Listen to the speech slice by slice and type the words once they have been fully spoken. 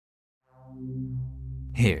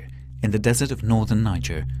Here, in the desert of northern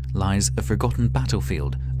Niger, lies a forgotten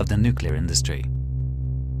battlefield of the nuclear industry.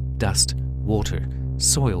 Dust, water,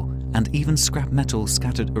 soil, and even scrap metal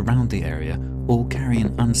scattered around the area all carry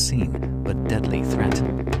an unseen but deadly threat.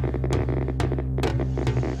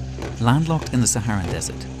 Landlocked in the Saharan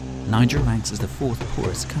desert, Niger ranks as the fourth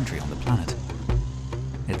poorest country on the planet.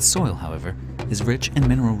 Its soil, however, is rich in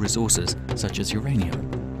mineral resources such as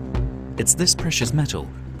uranium. It's this precious metal,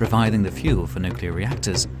 providing the fuel for nuclear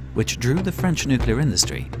reactors, which drew the French nuclear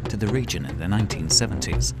industry to the region in the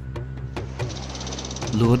 1970s.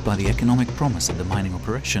 Lured by the economic promise of the mining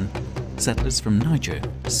operation, settlers from Niger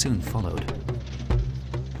soon followed.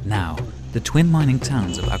 Now, the twin mining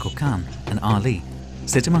towns of Akokan and Ali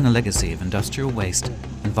sit among a legacy of industrial waste,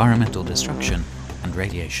 environmental destruction, and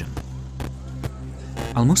radiation.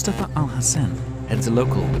 Al-Mustafa Al-Hassan heads a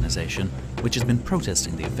local organization which has been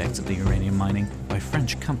protesting the effects of the uranium mining by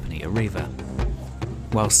French company AREVA.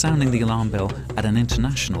 While sounding the alarm bell at an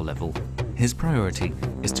international level, his priority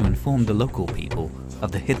is to inform the local people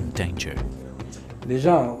of the hidden danger. Les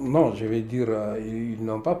gens, non, je vais dire, ils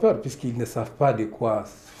n'ont pas peur puisqu'ils ne savent pas de quoi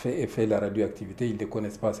est fait la radioactivité, ils ne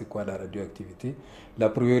connaissent pas c'est quoi la radioactivité. La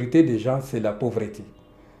priorité des gens, c'est la pauvreté.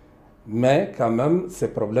 Mais quand même, ces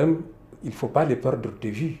problèmes, il ne faut pas les perdre de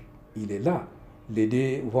vue. Il est là. Les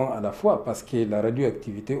deux vont à la fois parce que la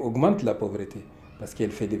radioactivité augmente la pauvreté, parce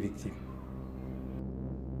qu'elle fait des victimes.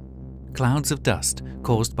 Clouds of dust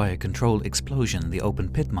caused by a controlled explosion in the open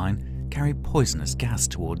pit mine carry poisonous gas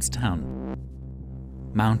towards town.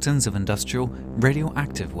 Mountains of industrial,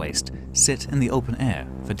 radioactive waste sit in the open air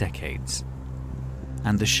for decades.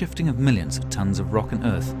 And the shifting of millions of tons of rock and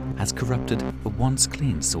earth has corrupted a once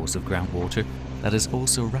clean source of groundwater that is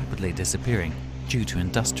also rapidly disappearing due to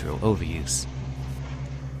industrial overuse.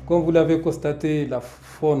 Comme vous l'avez constaté, la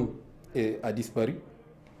faune a disparu,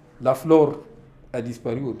 la flore a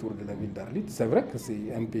disparu autour de la ville d'Arlit. C'est vrai que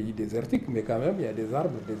c'est un pays désertique, mais quand même il y a des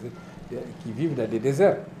arbres qui vivent dans des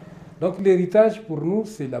déserts. Donc l'héritage pour nous,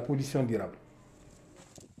 c'est la pollution durable.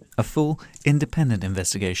 A full, independent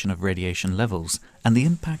investigation of radiation levels and the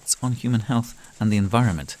impacts on human health and the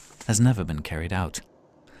environment has never been carried out.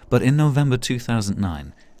 But in November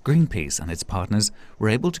 2009, Greenpeace and its partners were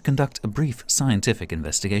able to conduct a brief scientific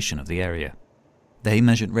investigation of the area. They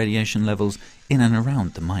measured radiation levels in and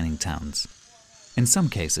around the mining towns. In some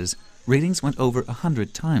cases, readings went over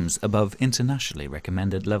 100 times above internationally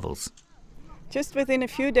recommended levels. Just within a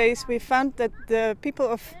few days, we found that the people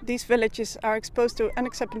of these villages are exposed to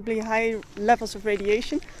unacceptably high levels of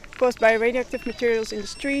radiation caused by radioactive materials in the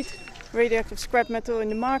street, radioactive scrap metal in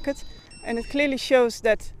the market, and it clearly shows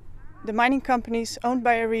that the mining companies owned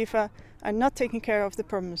by AREVA are not taking care of the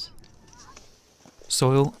problems.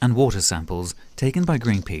 Soil and water samples taken by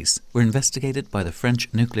Greenpeace were investigated by the French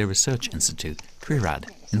Nuclear Research Institute, CRIRAD,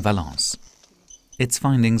 in Valence. Its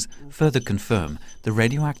findings further confirm the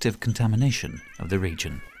radioactive contamination of the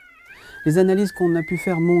region. Les analyses qu'on a pu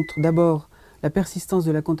faire montrent d'abord la persistance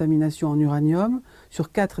de la contamination en uranium.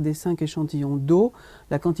 Sur 4 des 5 échantillons d'eau,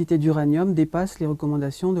 la quantité d'uranium dépasse les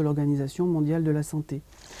recommandations de l'Organisation mondiale de la santé.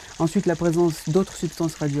 Ensuite, la présence d'autres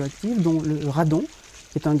substances radioactives, dont le radon,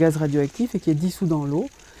 qui est un gaz radioactif et qui est dissous dans l'eau.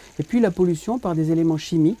 Et puis la pollution par des éléments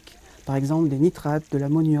chimiques, par exemple des nitrates, de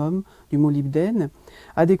l'ammonium, du molybdène,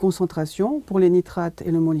 à des concentrations pour les nitrates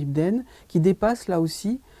et le molybdène qui dépassent là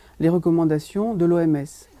aussi les recommandations de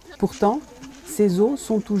l'OMS. Pourtant, ces eaux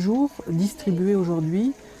sont toujours distribuées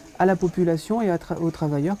aujourd'hui à la population et aux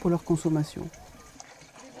travailleurs pour leur consommation.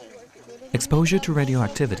 Exposure to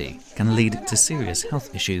radioactivity can lead to serious health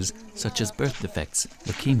issues such as birth defects,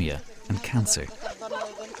 leukemia, and cancer.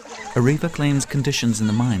 AREVA claims conditions in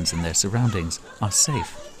the mines and their surroundings are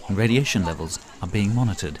safe and radiation levels are being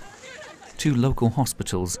monitored. 2 local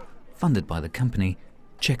hospitals, funded by the company,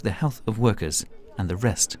 check the health of workers and the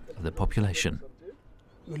rest of the population.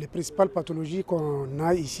 Les principales pathologies qu'on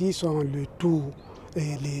a ici sont le toux,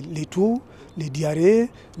 les diarrhées,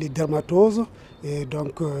 les dermatoses. Et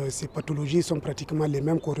donc ces pathologies sont pratiquement les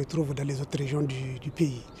mêmes qu'on retrouve dans les autres régions du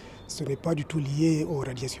pays. Ce n'est pas du tout lié aux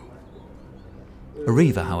radiations.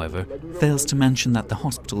 AREVA, however, fails to mention that the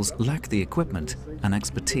hospitals lack the equipment and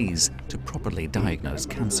expertise to properly diagnose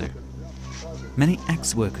cancer. Many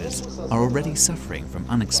ex-workers are already suffering from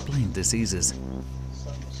unexplained diseases.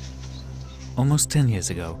 Almost 10 years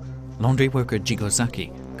ago, laundry worker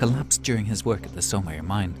Jigozaki collapsed during his work at the Somair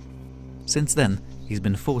mine. Since then, he's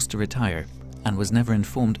been forced to retire and was never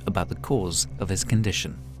informed about the cause of his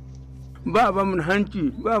condition. Baba mun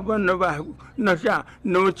hanci baba na sha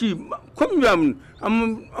na wuci kumya mun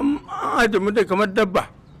am adamu da kamar dabba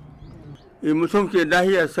mu son ke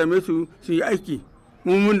lahiya same su yi aiki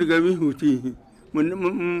mu mun daga mi huti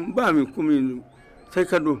ba mi kumi sai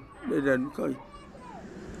kado da kai.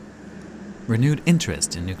 Renewed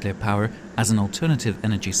interest in nuclear power as an alternative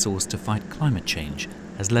energy source to fight climate change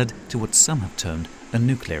has led to what some have termed a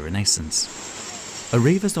nuclear renaissance.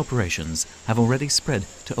 AREVA's operations have already spread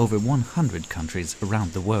to over 100 countries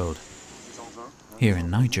around the world. Here in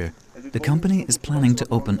Niger, the company is planning to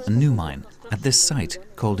open a new mine at this site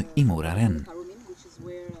called Imoraren.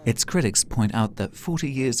 Its critics point out that 40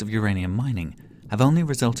 years of uranium mining have only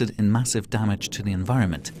resulted in massive damage to the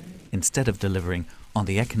environment instead of delivering on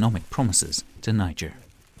the economic promises to Niger.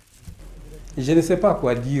 Je ne sais pas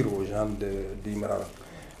quoi dire aux gens d'Imoraren.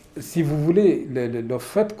 Si vous voulez, le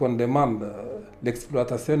fait qu'on demande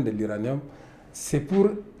l'exploitation de l'uranium, c'est pour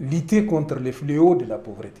lutter contre les fléaux de la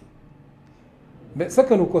pauvreté. Mais ce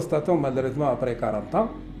que nous constatons malheureusement après 40 ans,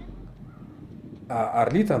 à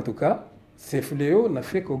Arlit en tout cas, ces fléaux n'ont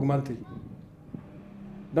fait qu'augmenter.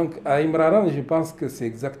 Donc à Imoraren, je pense que c'est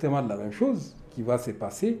exactement la même chose qui va se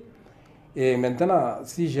passer. Et maintenant,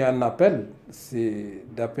 si j'ai un appel, c'est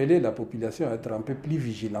d'appeler la population à être un peu plus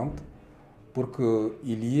vigilante pour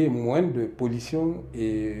qu'il y ait moins de pollution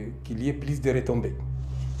et qu'il y ait plus de retombées.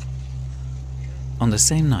 On the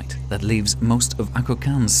same night that leaves most of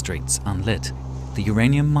Akokan's streets unlit, the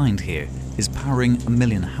uranium mined here is powering 1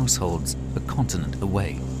 million households a continent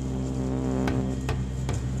away.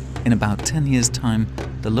 In about 10 years' time,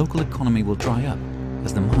 the local economy will dry up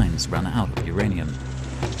as the mines run out of uranium.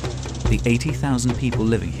 The 80,000 people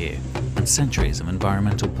living here and centuries of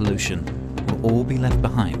environmental pollution will all be left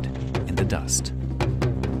behind in the dust.